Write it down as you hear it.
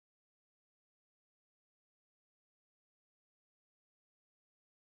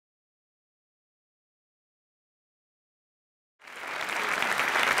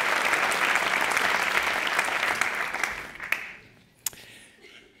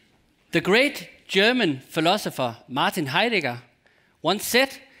The great German philosopher Martin Heidegger once said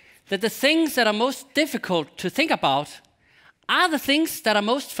that the things that are most difficult to think about are the things that are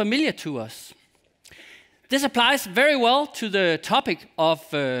most familiar to us. This applies very well to the topic of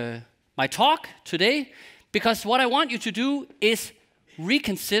my talk today, because what I want you to do is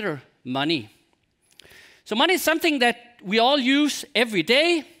reconsider money. So money is something that we all use every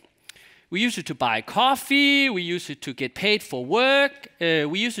day. We use it to buy coffee, we use it to get paid for work,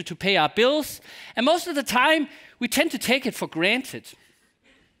 we use it to pay our bills, and most of the time we tend to take it for granted.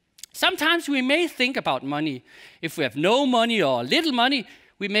 Sometimes we may think about money. If we have no money or little money,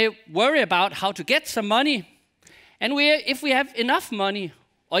 we may worry about how to get some money. And if we have enough money,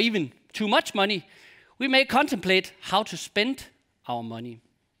 or even too much money, we may contemplate how to spend our money.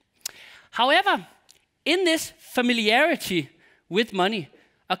 However, in this familiarity with money,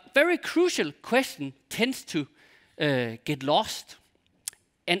 a very crucial question tends to get lost.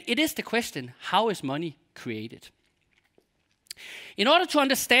 And it is the question, how is money created? In order to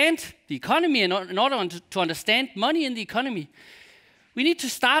understand the economy, and in order to understand money in the economy, we need to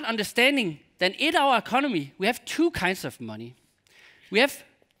start understanding that in our economy, we have two kinds of money. We have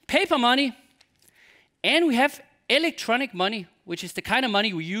paper money, and we have electronic money, which is the kind of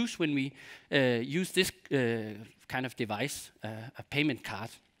money we use when we use this kind of device, a payment card.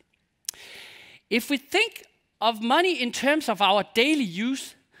 If we think of money in terms of our daily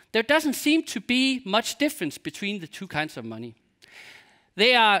use, there doesn't seem to be much difference between the two kinds of money.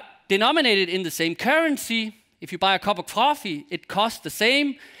 They are denominated in the same currency. If you buy a cup of coffee, it costs the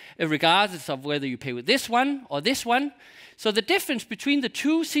same, regardless of whether you pay with this one or this one. So the difference between the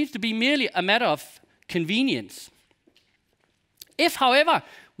two seems to be merely a matter of convenience. If, however,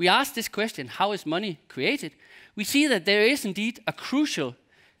 we ask this question, how is money created, we see that there is indeed a crucial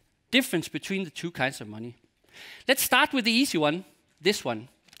difference between the two kinds of money. Let's start with the easy one, this one.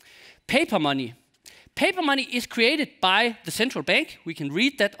 Paper money. Paper money is created by the central bank. We can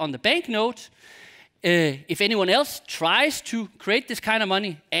read that on the banknote. If anyone else tries to create this kind of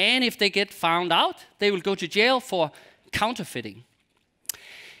money, and if they get found out, they will go to jail for counterfeiting.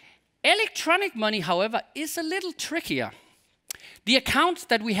 Electronic money, however, is a little trickier. The accounts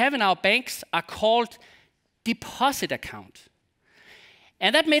that we have in our banks are called deposit account.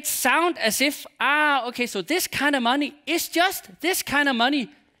 And that may sound as if, okay, so this kind of money is just this kind of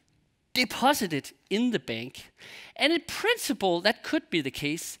money deposited in the bank. And in principle, that could be the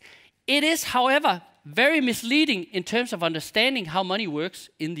case. It is, however, very misleading in terms of understanding how money works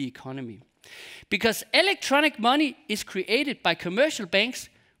in the economy. Because electronic money is created by commercial banks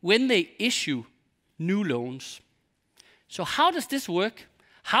when they issue new loans. So how does this work?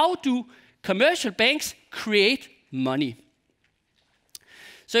 How do commercial banks create money?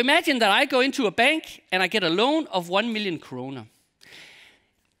 So imagine that I go into a bank and I get a loan of 1 million kroner.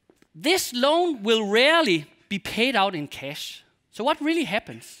 This loan will rarely be paid out in cash. So what really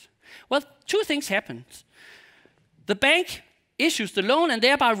happens? Well, two things happen. The bank issues the loan and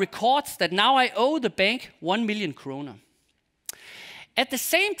thereby records that now I owe the bank 1 million kroner. At the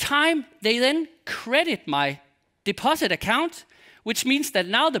same time, they then credit my deposit account, which means that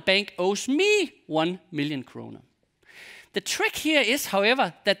now the bank owes me 1 million kroner. The trick here is,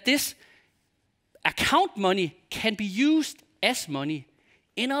 however, that this account money can be used as money.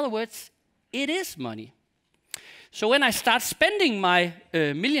 In other words, it is money. So when I start spending my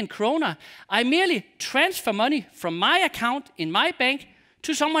million kroner, I merely transfer money from my account in my bank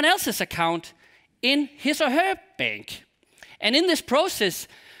to someone else's account in his or her bank. And in this process,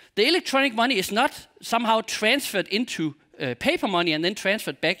 the electronic money is not somehow transferred into paper money and then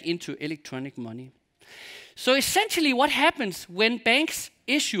transferred back into electronic money. So essentially what happens when banks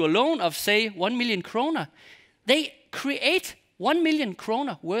issue a loan of, say, 1 million kroner, they create 1 million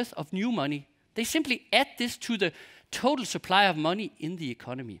kroner worth of new money. They simply add this to the total supply of money in the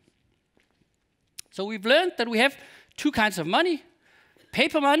economy. So we've learned that we have two kinds of money.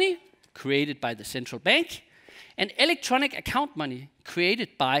 Paper money, created by the central bank, and electronic account money,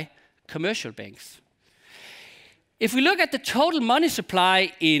 created by commercial banks. If we look at the total money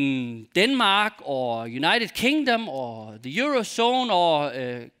supply in Denmark or United Kingdom or the Eurozone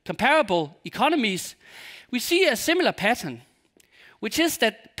or comparable economies, we see a similar pattern, which is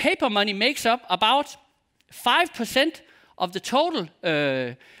that paper money makes up about 5% of the total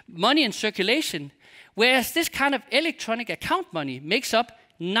money in circulation, whereas this kind of electronic account money makes up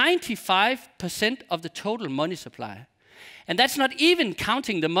 95% of the total money supply. And that's not even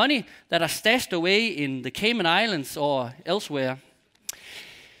counting the money that are stashed away in the Cayman Islands or elsewhere.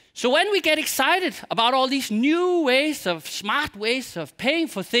 So when we get excited about all these new ways of, smart ways of paying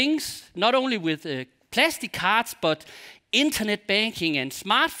for things, not only with plastic cards, but internet banking and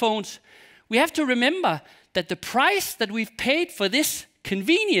smartphones, we have to remember that the price that we've paid for this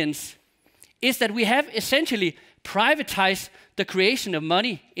convenience is that we have essentially privatized the creation of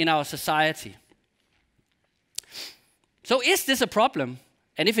money in our society. So is this a problem?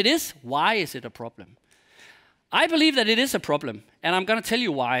 And if it is, why is it a problem? I believe that it is a problem, and I'm going to tell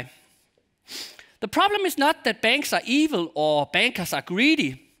you why. The problem is not that banks are evil or bankers are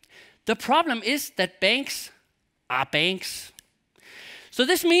greedy. The problem is that banks are banks. So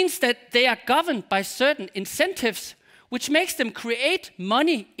this means that they are governed by certain incentives, which makes them create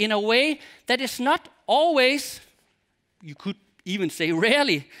money in a way that is not always, you could even say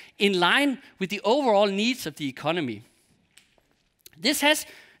rarely, in line with the overall needs of the economy. This has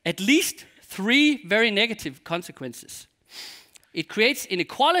at least 3 very negative consequences. It creates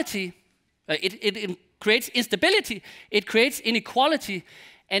inequality, it creates instability, it creates inequality,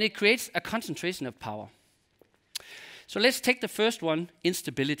 and it creates a concentration of power. So let's take the first one,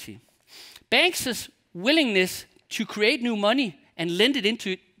 instability. Banks' willingness to create new money and lend it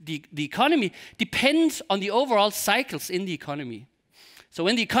into the economy depends on the overall cycles in the economy. So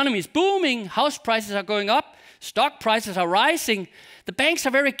when the economy is booming, house prices are going up, stock prices are rising, the banks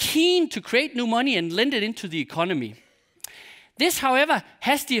are very keen to create new money and lend it into the economy. This, however,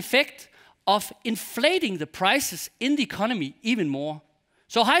 has the effect of inflating the prices in the economy even more.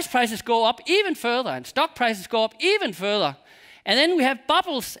 So house prices go up even further and stock prices go up even further. And then we have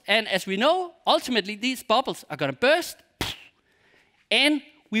bubbles, and as we know, ultimately these bubbles are going to burst, and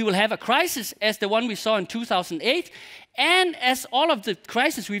we will have a crisis as the one we saw in 2008, and as all of the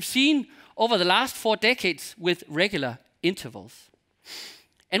crises we've seen over the last 4 decades with regular intervals.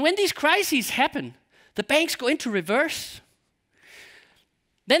 And when these crises happen, the banks go into reverse.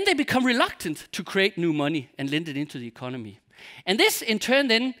 Then they become reluctant to create new money and lend it into the economy. And this, in turn,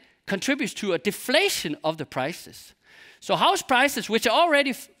 then contributes to a deflation of the prices. So house prices, which are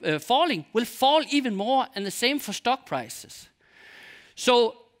already falling, will fall even more, and the same for stock prices.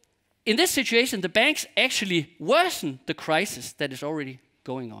 So in this situation, the banks actually worsen the crisis that is already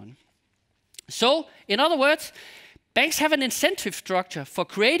going on. So, in other words, banks have an incentive structure for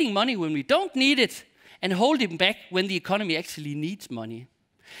creating money when we don't need it and holding back when the economy actually needs money.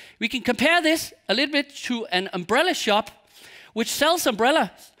 We can compare this a little bit to an umbrella shop which sells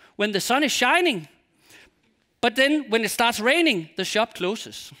umbrellas when the sun is shining, but then when it starts raining, the shop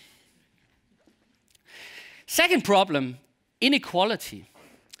closes. Second problem, inequality.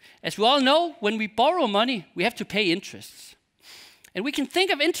 As we all know, when we borrow money, we have to pay interests. And we can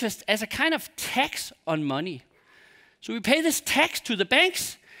think of interest as a kind of tax on money. So we pay this tax to the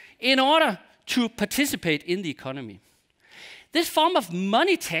banks in order to participate in the economy. This form of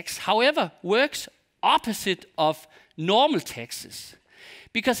money tax, however, works opposite of normal taxes.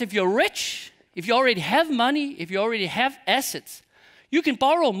 Because if you're rich, if you already have money, if you already have assets, you can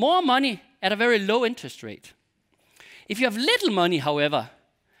borrow more money at a very low interest rate. If you have little money, however,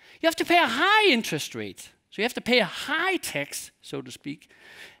 you have to pay a high interest rate. So you have to pay a high tax, so to speak.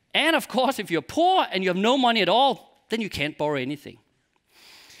 And of course, if you're poor and you have no money at all, then you can't borrow anything.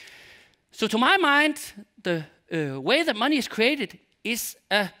 So to my mind, the way that money is created is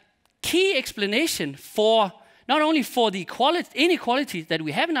a key explanation for not only for the inequality that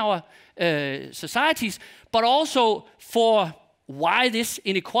we have in our societies, but also for why this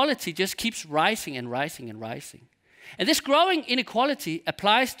inequality just keeps rising and rising and rising. And this growing inequality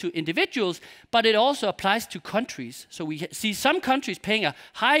applies to individuals, but it also applies to countries. So we see some countries paying a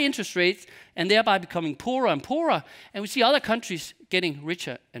high interest rate and thereby becoming poorer and poorer, and we see other countries getting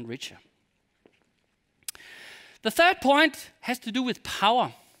richer and richer. The third point has to do with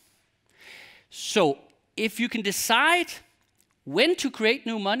power. So if you can decide when to create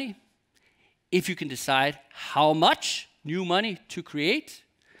new money, if you can decide how much new money to create,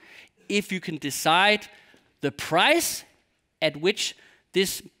 if you can decide the price at which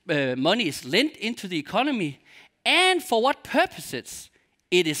this money is lent into the economy, and for what purposes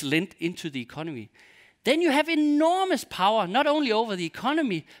it is lent into the economy, then you have enormous power, not only over the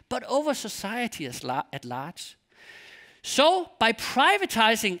economy, but over society at large. So, by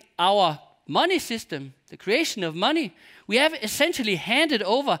privatizing our money system, the creation of money, we have essentially handed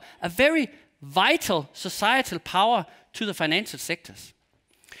over a very vital societal power to the financial sectors.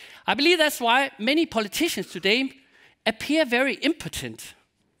 I believe that's why many politicians today appear very impotent.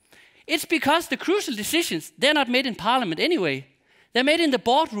 It's because the crucial decisions, they're not made in parliament anyway. They're made in the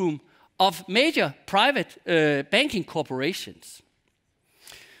boardroom of major private banking corporations.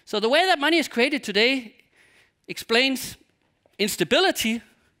 So the way that money is created today explains instability.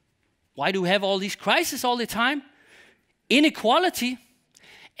 Why do we have all these crises all the time? Inequality,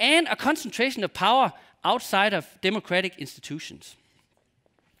 and a concentration of power outside of democratic institutions.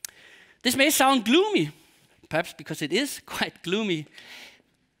 This may sound gloomy, perhaps because it is quite gloomy.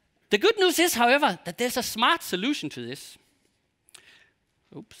 The good news is, however, that there's a smart solution to this.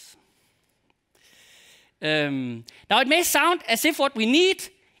 Oops. Now, it may sound as if what we need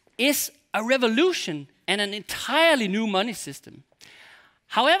is a revolution and an entirely new money system.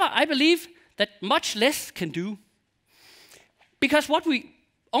 However, I believe that much less can do. Because what we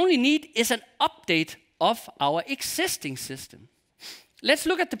only need is an update of our existing system. Let's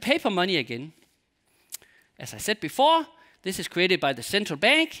look at the paper money again. As I said before, this is created by the central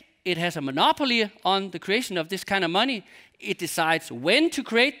bank. It has a monopoly on the creation of this kind of money. It decides when to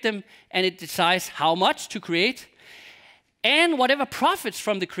create them, and it decides how much to create. And whatever profits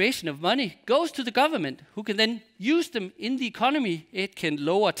from the creation of money goes to the government, who can then use them in the economy. It can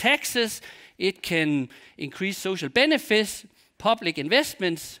lower taxes, it can increase social benefits, public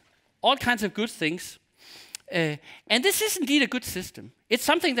investments, all kinds of good things. And this is indeed a good system. It's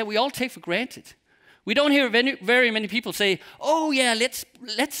something that we all take for granted. We don't hear very many people say, oh yeah,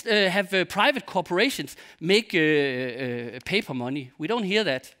 let's have private corporations make paper money. We don't hear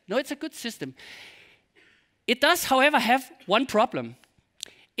that. No, it's a good system. It does, however, have one problem.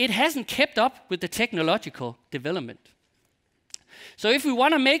 It hasn't kept up with the technological development. So if we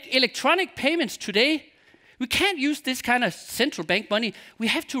want to make electronic payments today, we can't use this kind of central bank money. We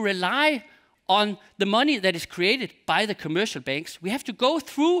have to rely on the money that is created by the commercial banks. We have to go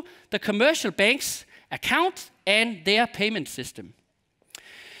through the commercial banks' account and their payment system.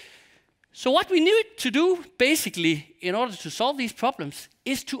 So what we need to do, basically, in order to solve these problems,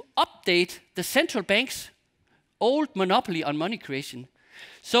 is to update the central bank's old monopoly on money creation,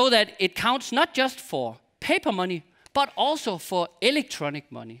 so that it counts not just for paper money, but also for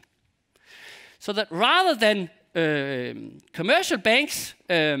electronic money. So that rather than commercial banks,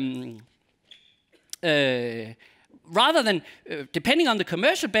 depending on the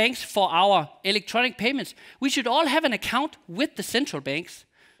commercial banks for our electronic payments, we should all have an account with the central banks,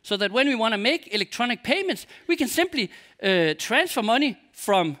 so that when we want to make electronic payments, we can simply transfer money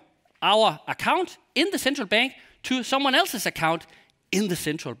from our account in the central bank to someone else's account in the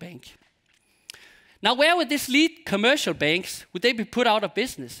central bank. Now, where would this lead commercial banks? Would they be put out of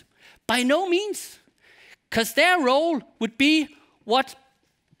business? By no means, because their role would be what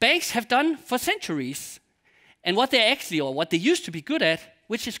banks have done for centuries, and what they used to be good at,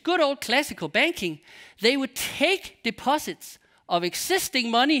 which is good old classical banking. They would take deposits of existing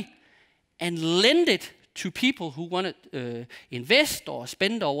money and lend it to people who want to invest or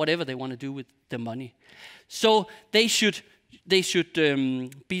spend or whatever they want to do with the money. So they should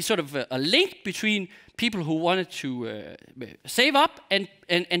be sort of a link between people who wanted to save up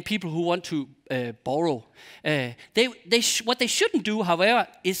and people who want to borrow. What they shouldn't do, however,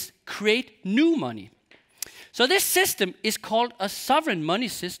 is create new money. So this system is called a sovereign money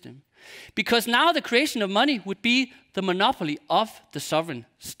system, because now the creation of money would be the monopoly of the sovereign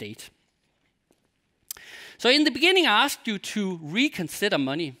state. So in the beginning, I asked you to reconsider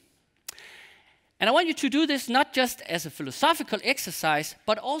money. And I want you to do this not just as a philosophical exercise,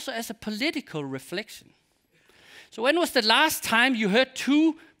 but also as a political reflection. So when was the last time you heard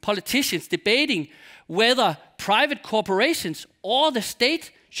two politicians debating whether private corporations or the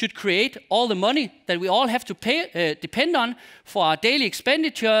state should create all the money that we all have to pay, depend on for our daily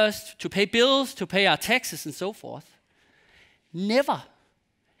expenditures, to pay bills, to pay our taxes, and so forth? Never.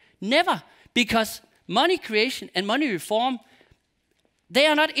 Never. Because money creation and money reform, they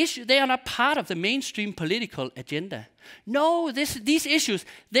are not part of the mainstream political agenda. No, these issues,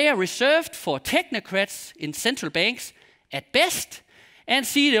 they are reserved for technocrats in central banks at best, and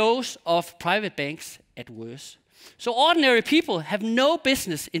CEOs of private banks at worst. So ordinary people have no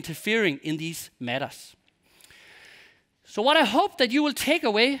business interfering in these matters. So what I hope that you will take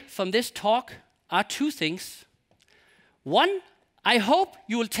away from this talk are two things. One, I hope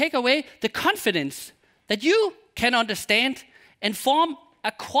you will take away the confidence that you can understand and form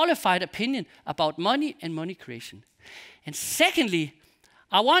a qualified opinion about money and money creation. And secondly,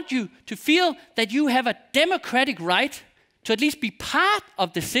 I want you to feel that you have a democratic right to at least be part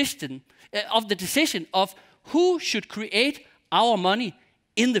of the system, of the decision of who should create our money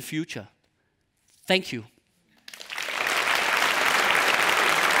in the future. Thank you.